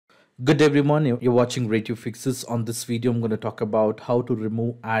Good everyone, you're watching Radio Fixes. On this video, I'm going to talk about how to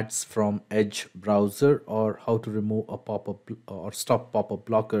remove ads from Edge browser or how to remove a pop-up or stop pop-up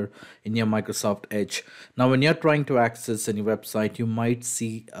blocker in your Microsoft Edge. Now, when you're trying to access any website, you might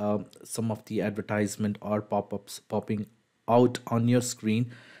see some of the advertisement or pop-ups popping out on your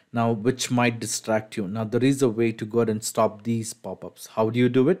screen now, which might distract you. Now there is a way to go ahead and stop these pop-ups. How do you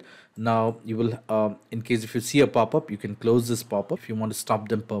do it? Now you will in case if you see a pop-up, you can close this pop-up. If you want to stop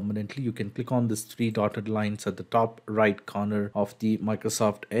them permanently, you can click on these three dotted lines at the top right corner of the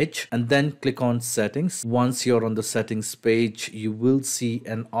Microsoft Edge and then click on settings. Once you're on the settings page, you will see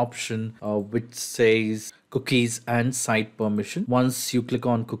an option which says cookies and site permission. Once you click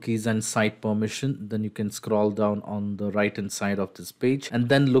on cookies and site permission, then you can scroll down on the right hand side of this page and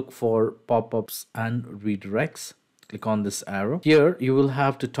then look for pop-ups and redirects. Click on this arrow. Here you will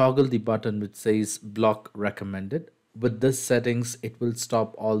have to toggle the button which says block recommended. With this settings, it will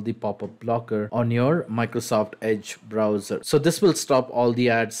stop all the pop-up blocker on your Microsoft Edge browser. So this will stop all the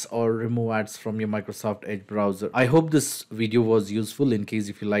ads or remove ads from your Microsoft Edge browser. I hope this video was useful. In case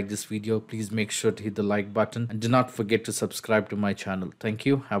if you like this video, please make sure to hit the like button and do not forget to subscribe to my channel. Thank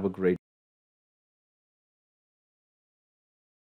you. Have a great day.